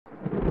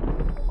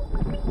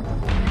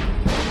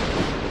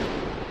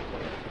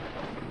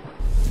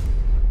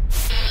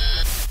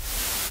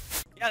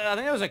I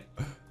think it was like,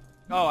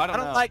 oh, I don't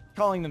know. I don't like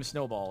calling them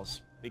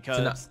snowballs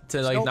because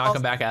to like knock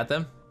them back at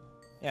them.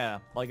 Yeah,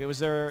 like it was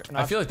there.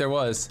 I feel like there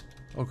was.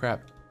 Oh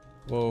crap!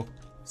 Whoa!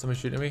 Someone's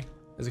shooting at me.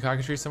 There's a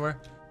cockatrice somewhere.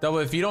 Double.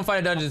 If you don't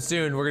find a dungeon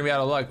soon, we're gonna be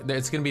out of luck.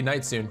 It's gonna be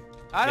night soon.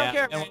 I don't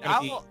care. Man.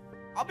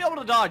 I'll be able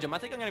to dodge him. I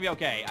think I'm gonna be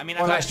okay. I mean,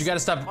 Clash, you gotta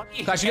stop.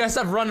 Clash, you gotta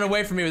stop running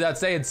away from me without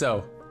saying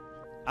so.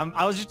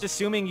 I was just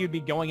assuming you'd be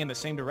going in the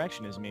same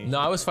direction as me. No,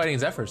 I was fighting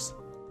Zephyrs.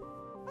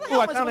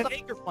 Oh, I found an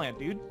anchor plant,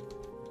 dude.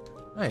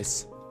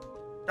 Nice.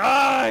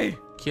 Die!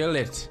 Kill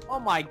it. Oh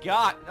my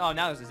god. Oh,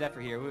 now there's a Zephyr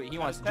here. He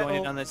wants to join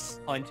in on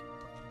this hunt.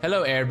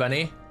 Hello, Air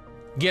Bunny.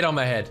 Get on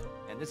my head.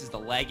 And this is the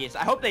laggiest.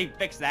 I hope they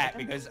fix that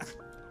because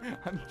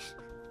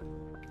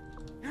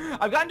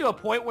I've gotten to a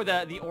point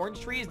where the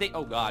orange trees,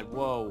 oh god,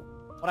 whoa.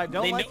 What I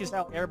don't like is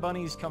how air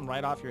bunnies come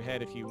right off your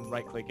head if you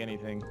right-click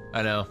anything.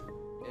 I know.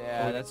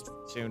 Yeah, that's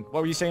soon.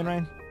 What were you saying,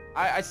 Ryan?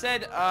 I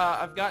said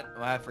I've got.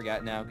 Well, I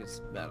forgot now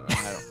because I don't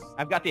know.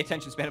 I've got the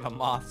attention span of a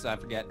moth, so I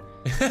forget.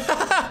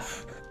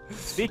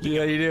 Speaking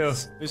yeah, of, you do.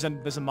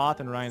 There's a moth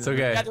in Ryan's. It's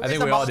okay. Yeah, I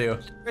think we all do.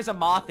 There's a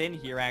moth in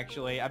here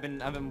actually.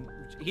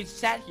 He's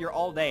sat here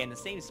all day in the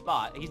same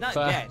spot. He's not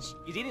dead.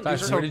 He's eating.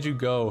 Where did you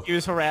go? He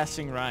was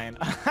harassing Ryan.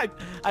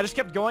 I just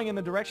kept going in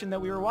the direction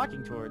that we were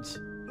walking towards.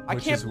 I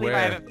can't believe I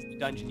haven't finished the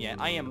dungeon yet.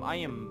 I am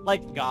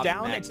like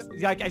down.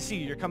 Like I see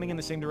you're coming in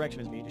the same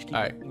direction as me. Just keep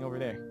going over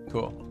there.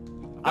 Cool.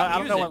 I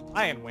don't know where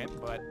Ryan went,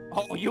 but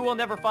oh, you will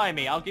never find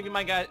me. I'll give you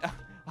my guy.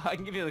 I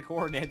can give you the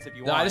coordinates if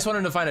you want. No, I just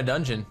wanted to find a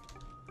dungeon.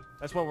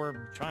 That's what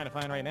we're trying to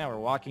find right now. We're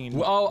walking.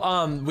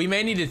 Well, we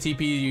may need to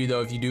TP you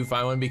though if you do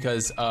find one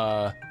because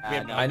I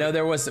know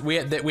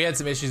we had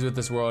some issues with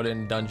this world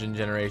in dungeon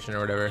generation or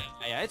whatever.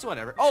 Yeah, it's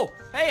whatever. Oh,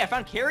 hey, I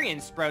found carrion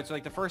sprouts for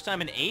like the first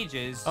time in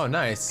ages. Oh,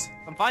 nice.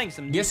 I'm finding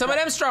some. Get some of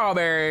them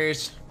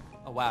strawberries.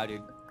 Oh wow,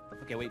 dude.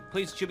 Okay, wait.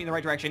 Please shoot me in the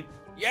right direction.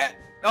 Yeah.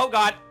 Oh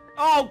god.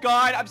 Oh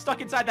god. I'm stuck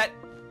inside that.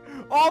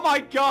 Oh my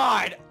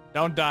god.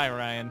 Don't die,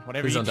 Ryan.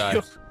 Whatever Please you don't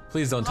do. die.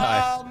 Please don't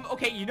die.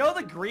 Okay, you know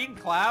the green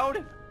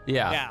cloud?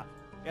 Yeah.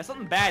 Yeah,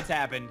 something bad's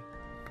happened.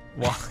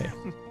 Why?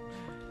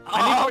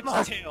 I need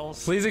more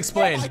details. Please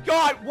explain. Oh my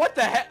god, what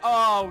the heck?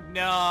 Oh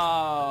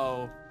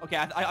no. Okay,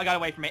 I got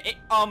away from it.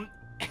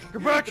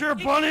 Get back here,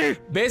 bunny!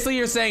 Basically,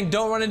 you're saying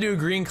don't run into a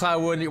green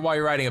cloud while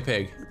you're riding a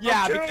pig.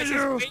 Yeah, because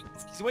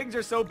his wings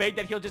are so big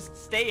that he'll just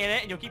stay in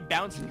it and you'll keep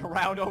bouncing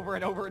around over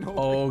and over and over.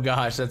 Oh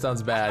gosh, that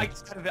sounds bad.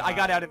 I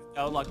got out of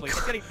it, luckily.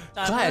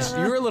 Flash,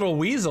 you're a little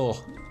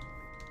weasel.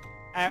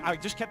 I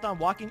just kept on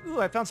walking.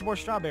 Ooh, I found some more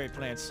strawberry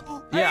plants.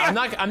 Yeah,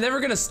 I'm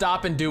never gonna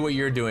stop and do what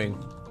you're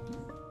doing.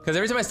 Because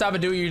every time I stop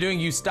and do what you're doing,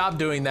 you stop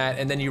doing that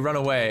and then you run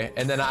away.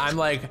 And then I'm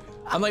like,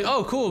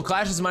 oh cool,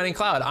 Clash is mining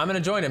cloud. I'm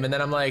gonna join him. And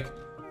then I'm like,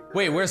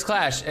 wait, where's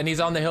Clash? And he's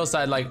on the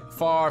hillside like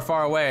far,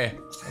 far away.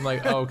 I'm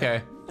like, oh,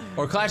 okay.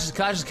 Or Clash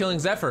is killing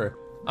Zephyr.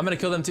 I'm gonna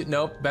kill them too.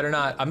 Nope, better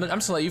not. I'm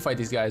just gonna let you fight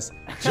these guys.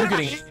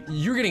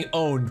 You're getting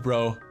owned,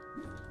 bro.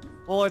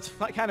 Well, it's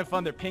kind of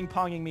fun. They're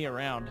ping-ponging me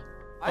around.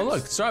 Oh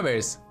look,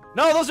 strawberries.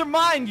 No, those are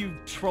mine, you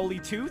trolley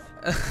tooth.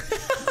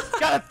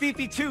 Got a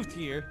thiefy tooth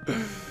here.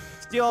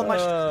 Steal all my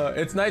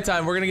It's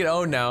nighttime. We're gonna get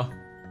owned now.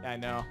 Yeah, I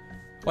know.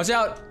 Watch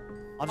out.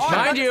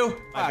 Behind you.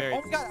 Oh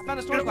my god, I found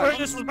a storm cloud.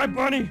 This is my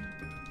bunny.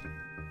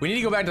 We need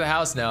to go back to the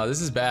house now.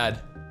 This is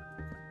bad.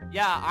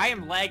 Yeah, I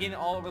am lagging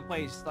all over the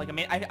place. Like, I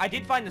mean, I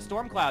did find the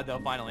storm cloud though,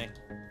 finally.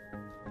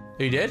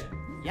 You did?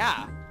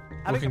 Yeah.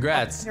 Well,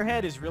 congrats. Your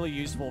head is really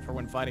useful for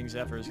when fighting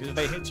Zephyrs, because if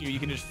they hit you, you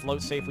can just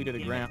float safely to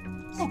the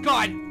ground. Oh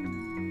god!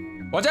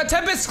 Watch out,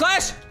 Tempest,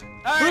 Clash!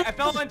 Alright, I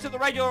fell into the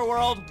regular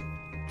world.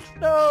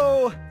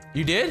 No!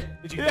 You did?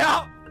 Did you?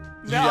 Yeah.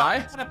 Did you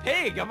die? I'm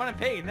on a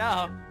pig,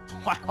 no.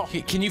 Wow.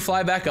 Can you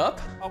fly back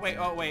up? Oh wait.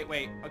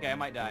 Okay, I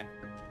might die.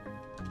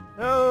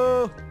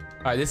 No!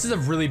 Alright, this is a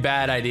really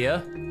bad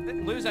idea. I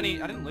didn't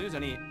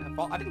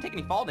take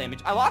any fall damage.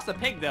 I lost a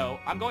pig though.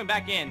 I'm going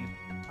back in.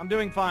 I'm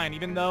doing fine,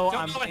 even though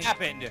Don't know what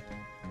happened.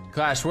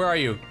 Clash, where are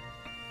you?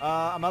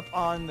 I'm up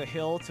on the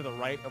hill to the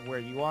right of where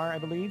you are, I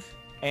believe.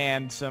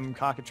 And some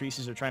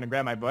cockatrices are trying to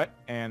grab my butt,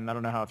 and I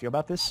don't know how I feel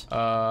about this.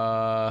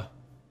 What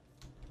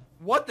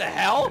the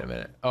hell? Wait a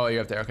minute. Oh,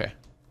 you're up there, okay.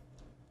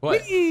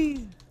 What?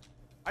 Whee!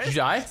 Did you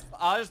die?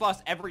 I just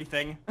lost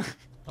everything.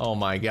 Oh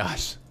my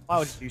gosh. Why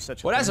would you do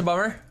such a Well, that's a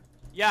bummer.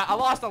 Yeah, I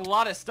lost a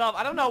lot of stuff.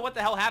 I don't know what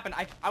the hell happened.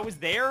 I was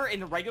there in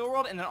the regular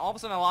world, and then all of a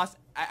sudden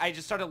I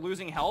just started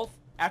losing health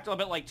after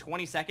about like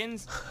 20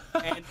 seconds,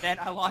 and then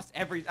I lost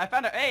I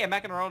found out, hey, I'm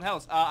back in our own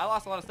house. I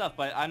lost a lot of stuff,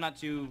 but I'm not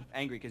too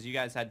angry because you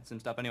guys had some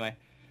stuff anyway.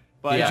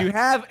 But did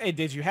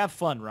you have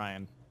fun,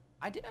 Ryan?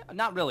 I did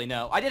not really.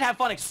 No, I did have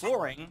fun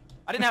exploring.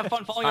 I didn't have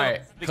fun following All you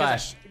right, because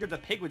Clash. I figured the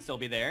pig would still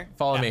be there.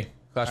 Follow me.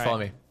 Clash, follow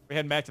me. We're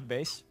heading back to the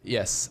base?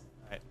 Yes.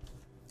 All right.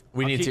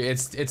 We need to.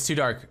 It's too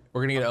dark.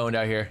 We're gonna get owned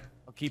out here.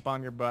 I'll keep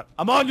on your butt.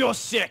 I'm on your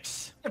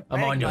 6.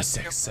 I'm on your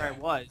 6. Where I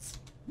was.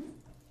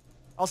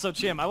 Also,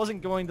 Chim, I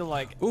wasn't going to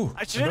like. Ooh,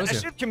 I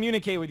should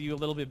communicate with you a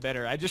little bit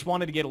better. I just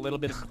wanted to get a little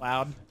bit of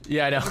cloud.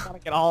 Yeah, I know. I don't want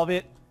to get all of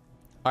it.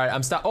 All right,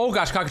 I'm stop. Oh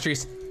gosh,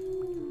 cockatrice.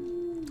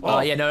 Oh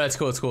yeah, no, that's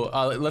cool. It's cool.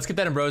 Let's get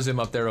that Ambrosium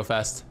up there real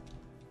fast.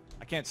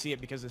 can't see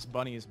it because this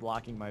bunny is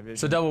blocking my vision.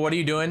 So Double, what are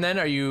you doing then?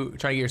 Are you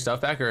trying to get your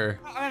stuff back, or?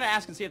 I'm gonna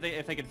ask and see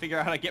if they can figure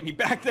out how to get me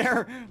back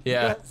there.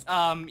 Yeah.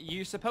 But,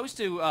 you're supposed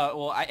to.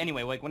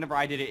 Anyway, like whenever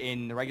I did it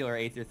in the regular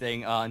Aether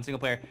thing in single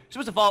player, you're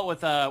supposed to follow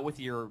it with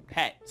your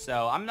pet.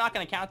 So I'm not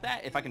gonna count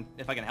that if I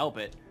can help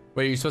it.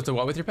 Wait, you're supposed to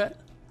what with your pet?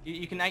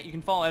 You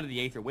can fall out of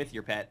the Aether with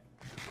your pet.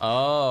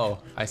 Oh,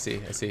 I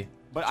see.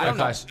 But I don't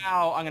know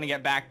how I'm gonna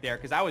get back there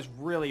because I was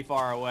really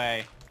far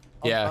away.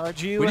 Yeah.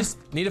 We just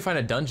need to find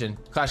a dungeon.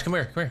 Clash, come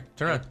here.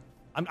 Turn around.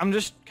 I'm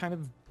just kind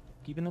of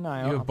keeping an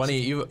eye out. You have a bunny.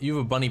 You have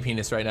a bunny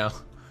penis right now.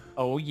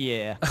 Oh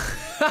yeah.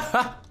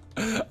 All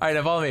right,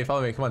 now follow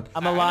me. Come on.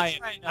 I'm a lion.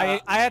 I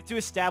have to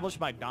establish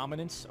my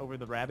dominance over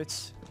the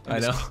rabbits. I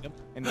know.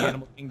 In the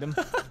animal kingdom.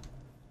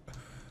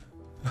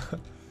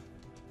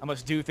 I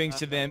must do things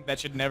to them that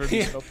should never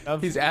be spoken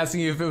of. He's asking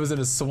you if it was in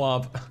a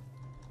swamp.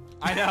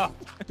 I know.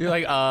 You're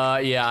like,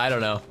 yeah, I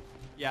don't know.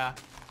 Yeah.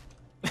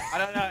 I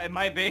don't know. It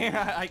might be.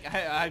 I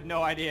have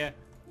no idea.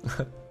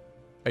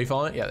 Are you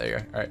following it? Yeah, there you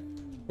are. All right.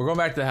 We're going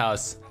back to the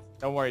house.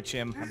 Don't worry,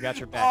 Chim. I've got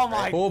your back. Oh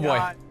my boy.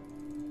 God.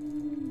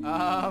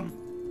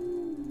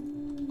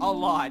 A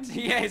lot.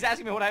 Yeah, he's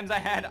asking me what items I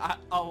had.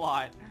 A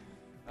lot.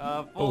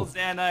 Full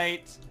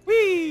Zanite.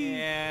 Whee!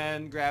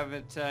 And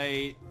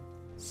Gravitite.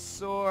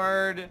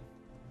 Sword.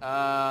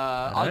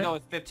 I'll go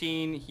with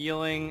 15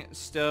 healing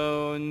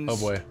stones. Oh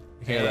boy.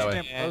 You can't go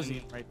that way.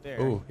 Ambrosia right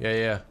there. Ooh,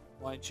 yeah.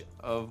 Bunch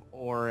of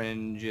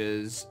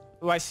oranges.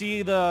 Ooh, I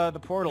see the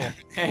portal.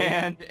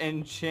 And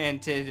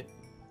enchanted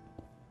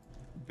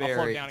berries.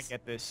 I'll float down and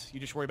get this. You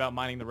just worry about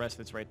mining the rest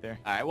that's right there.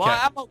 Alright, well,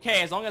 I'm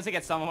okay as long as I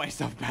get some of my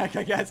stuff back,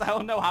 I guess. I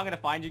don't know how I'm gonna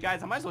find you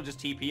guys. I might as well just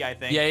TP, I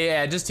think.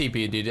 Yeah, just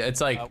TP, dude.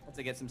 It's like... once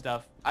I get some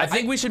stuff. I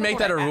think we should make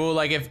that a rule.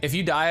 Like, if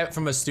you die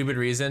from a stupid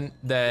reason,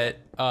 that,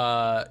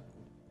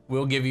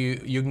 we'll give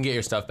you... You can get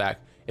your stuff back.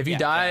 If you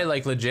die,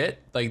 like,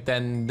 legit, like,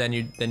 then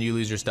you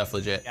lose your stuff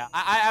legit. Yeah,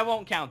 I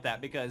won't count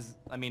that because,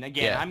 I mean,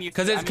 again, I'm used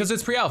to... Because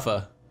it's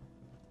pre-alpha.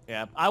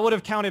 Yeah, I would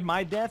have counted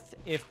my death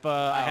if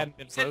I hadn't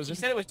been frozen. He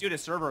said it was due to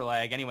server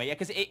lag anyway. Yeah,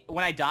 because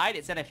when I died,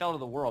 it said I fell to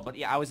the world. But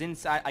yeah, I was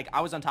inside, like, I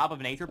was on top of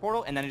an Aether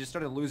portal, and then I just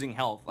started losing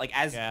health. Like,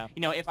 as,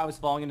 you know, if I was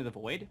falling into the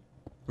void.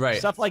 Right.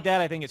 Stuff like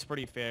that, I think it's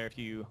pretty fair if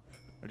you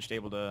are just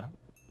able to...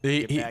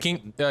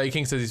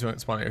 King says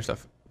he's spawning your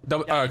stuff.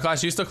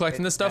 Clash, you still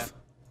collecting this stuff?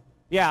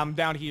 Yeah, I'm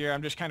down here.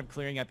 I'm just kind of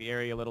clearing out the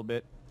area a little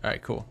bit. All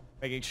right, cool.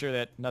 Making sure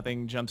that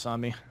nothing jumps on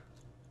me.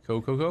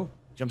 Cool.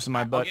 Jumps in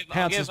my butt.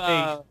 I'll give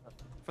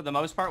for the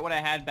most part, what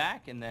I had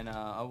back, and then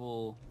I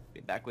will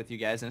be back with you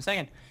guys in a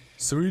second.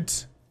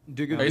 Sweet.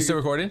 Are you still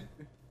recording?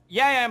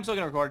 Yeah, I'm still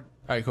gonna record.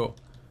 All right, cool.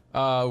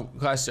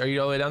 Clash, are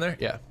you all the way down there?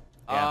 Yeah.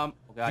 Oh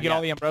God, you get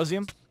all the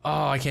ambrosium?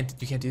 Oh, you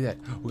can't do that.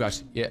 Oh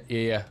gosh.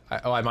 Yeah.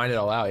 I mined it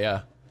all out. Yeah.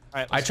 All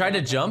right, I tried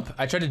to jump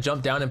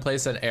down and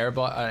place an air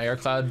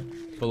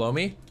cloud below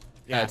me.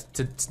 Yeah.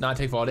 To not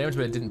take fall damage,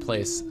 but it didn't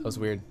place. That was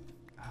weird.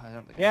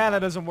 Yeah, that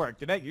doesn't work.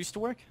 Did that used to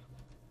work?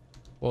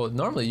 Well,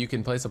 normally you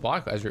can place a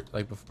block as you're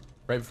like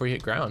right before you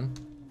hit ground.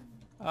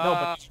 No,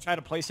 but did you try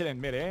to place it in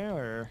midair,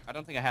 or? I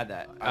don't think I had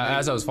that.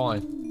 As I was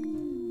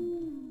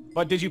falling.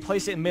 But did you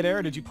place it in midair,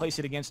 or did you place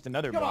it against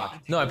another block?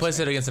 No, I placed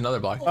it against another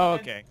block. Oh,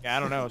 okay. Yeah,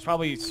 I don't know. It's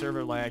probably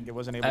server lag. It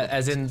wasn't able to...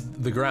 As in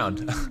the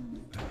ground.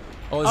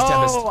 Oh, there's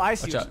Tempest. Oh, I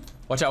see.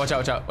 Watch out.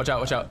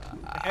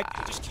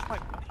 Heck, just kill my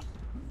buddy.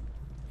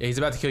 Yeah, he's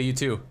about to kill you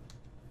too.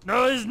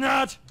 No, he's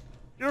not.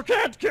 You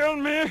can't kill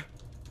me.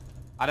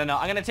 I don't know.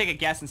 I'm gonna take a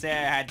guess and say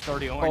I had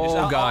 30 oranges.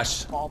 Oh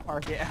gosh.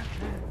 Ballpark, yeah.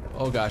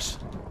 Oh gosh.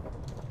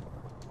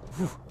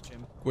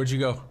 Where'd you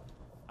go?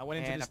 I went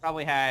into this... I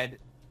probably had...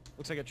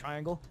 Looks like a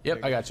triangle. Yep,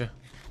 I got you.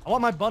 I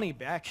want my bunny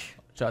back.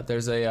 Watch out,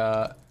 there's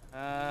a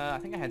I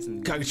think I had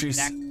some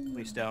cockatrice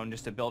stone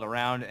just to build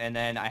around, and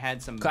then I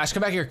had some... Clash, come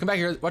back here.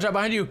 Watch out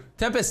behind you.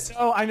 Tempest.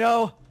 Oh, I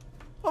know.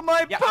 Oh,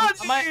 my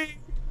bunny!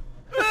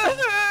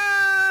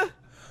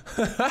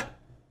 Alright,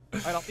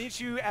 I'll meet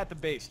you at the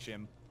base,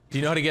 Chim. Do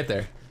you know how to get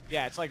there?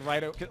 Yeah, it's like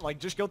like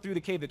just go through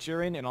the cave that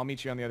you're in, and I'll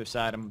meet you on the other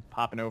side. I'm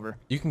popping over.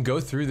 You can go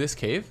through this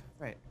cave?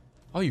 Right.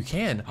 Oh, you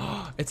can.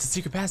 It's a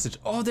secret passage.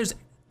 Oh, there's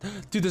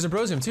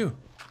ambrosium too.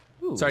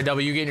 Ooh. Sorry,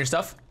 Double, you getting your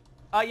stuff?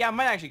 Yeah, I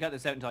might actually cut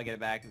this out until I get it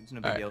back. It's no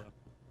big deal.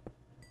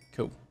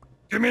 Cool.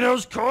 Give me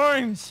those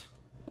coins.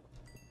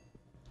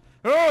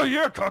 Oh,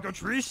 yeah,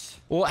 cockatrice.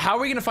 Well, how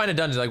are we gonna find a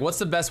dungeon? Like, what's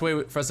the best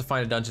way for us to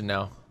find a dungeon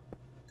now?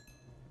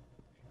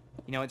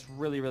 You know, it's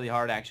really, really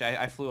hard, actually.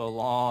 I flew a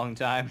long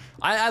time.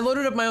 I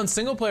loaded up my own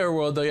single-player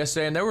world, though,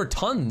 yesterday, and there were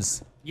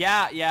tons.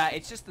 Yeah,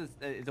 it's just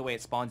the way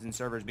it spawns in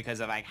servers because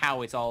of, like,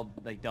 how it's all,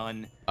 like,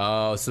 done.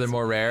 Oh, so they're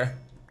more rare?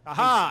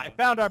 Aha, I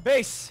found our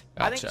base.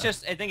 Gotcha.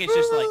 I think it's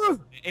just,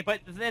 like...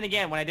 but then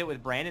again, when I did it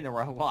with Brandon, there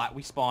were a lot.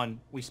 We spawned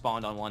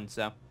on one,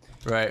 so...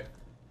 Right.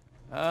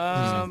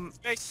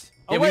 Space.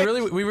 Yeah,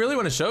 we really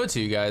want to show it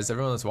to you guys,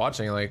 everyone that's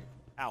watching, like...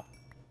 Ow.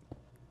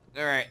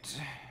 Alright.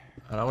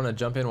 And I want to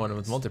jump in one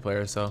with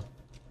multiplayer, so...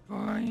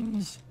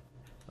 Coins.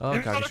 Oh,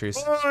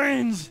 cockatrice.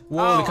 Coins.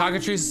 Whoa, the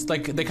cockatrice,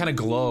 like, they kind of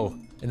glow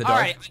in the dark.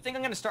 Alright, I think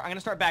I'm gonna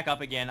start back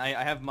up again.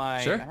 I have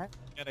my... Sure.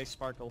 Yeah, they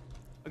sparkle.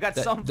 I got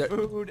some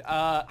food.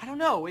 I don't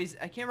know. I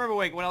can't remember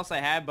what else I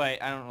had,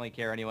 but I don't really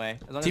care anyway.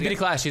 TPD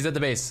Clash, he's at the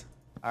base.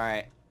 All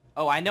right.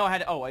 Oh, I know I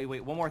had. Oh, wait.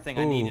 One more thing.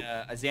 I need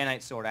a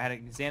Zanite sword. I had a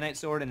Zanite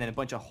sword and then a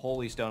bunch of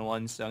Holy Stone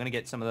ones. So I'm gonna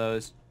get some of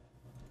those.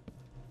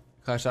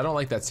 Clash, I don't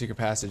like that secret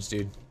passage,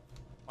 dude.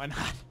 Why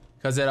not?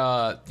 Cause it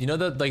you know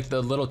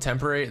the little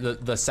temporary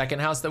the second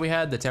house that we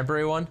had, the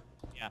temporary one.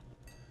 Yeah.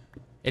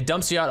 It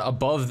dumps you out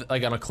above,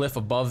 like on a cliff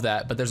above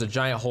that, but there's a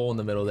giant hole in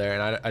the middle there,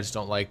 and I just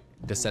don't like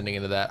descending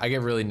into that. I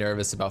get really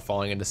nervous about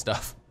falling into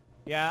stuff.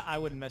 Yeah, I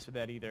wouldn't mess with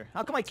that either.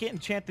 How come I can't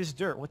enchant this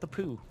dirt? What the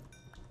poo?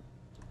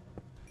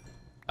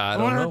 I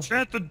don't know.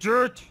 Enchant the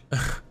dirt.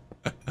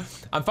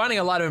 I'm finding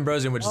a lot of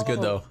Ambrosium, which is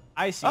good though.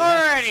 I see.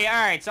 Alrighty,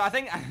 alright. So I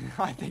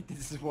think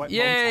this is what.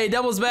 Yay,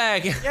 Double's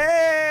back.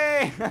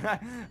 Yay!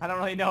 I don't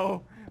really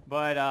know,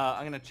 but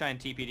I'm gonna try and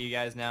TP to you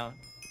guys now.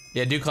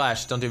 Yeah, do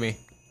Clash. Don't do me.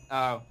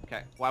 Oh,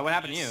 okay. Why? What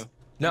happened to you?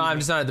 No, I'm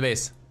just not at the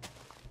base.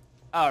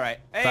 Alright.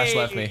 Hey, Clash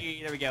left me.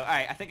 There we go.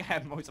 Alright, I think I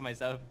have most of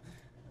myself.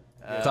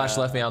 Clash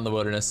left me out in the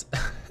wilderness.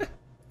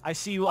 I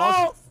see you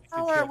also.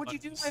 Oh, flower! What'd you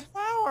do with my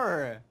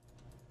flower?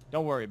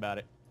 Don't worry about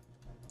it.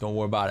 Don't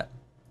worry about it.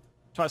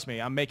 Trust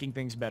me, I'm making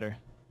things better.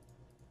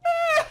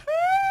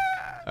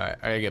 All right,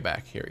 I gotta get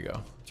back. Here we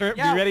go.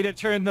 Be ready to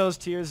turn those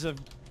tears of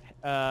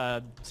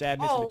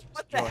sadness Oh, into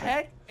what the joy.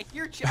 heck?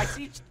 I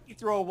see you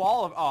throw a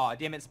wall of. Oh,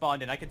 damn it,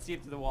 spawned in. I could see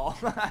it through the wall.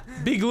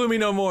 Be gloomy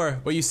no more.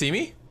 What, you see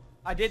me?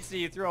 I did see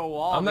you throw a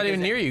wall. I'm not even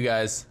near you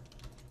guys.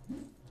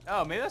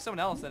 Oh, maybe that's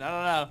someone else then. I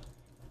don't know.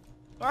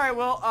 All right,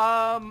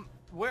 well,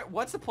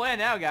 what's the plan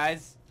now,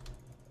 guys?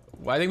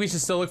 Well, I think we should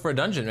still look for a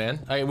dungeon,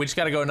 man. We just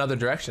gotta go another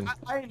direction.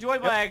 I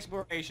enjoyed my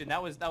exploration.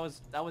 That was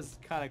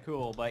kind of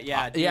cool, but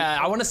yeah. Yeah,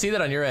 I want to see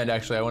that on your end,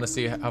 actually. I want to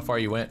see how far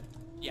you went.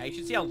 Yeah, you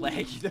should see how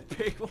laggy the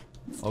big one.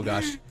 Oh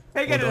gosh.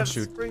 Hey, Oh, don't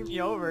shoot. Spring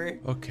me over.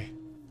 Okay.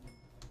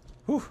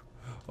 Whew.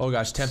 Oh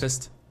gosh,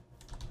 Tempest.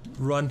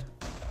 Run.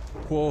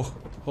 Whoa.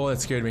 Oh,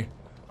 that scared me.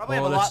 Probably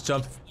oh, have a let's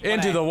lot jump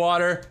into the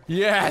water.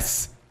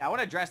 Yes. I want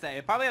to address that.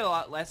 It probably had a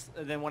lot less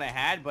than what I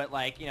had, but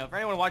like, you know, for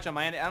anyone watching on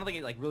my end, I don't think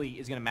it like really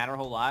is gonna matter a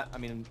whole lot. I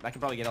mean, I can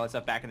probably get all that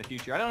stuff back in the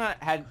future. I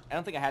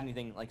don't think I had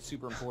anything like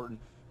super important.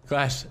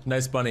 Clash,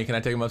 nice bunny. Can I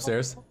take him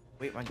upstairs?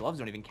 Wait, my gloves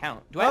don't even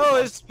count. Do I have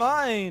gloves? It's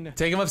mine.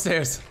 Take him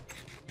upstairs.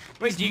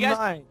 Wait, do you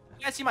guys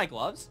see my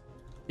gloves?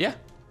 Yeah.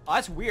 Oh,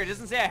 that's weird. It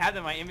doesn't say I have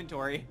them in my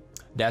inventory.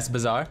 That's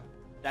bizarre.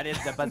 That is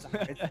the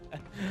bizarre.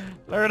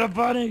 Learn a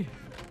bunny.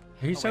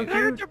 He's so cute.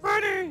 Learn a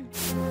bunny.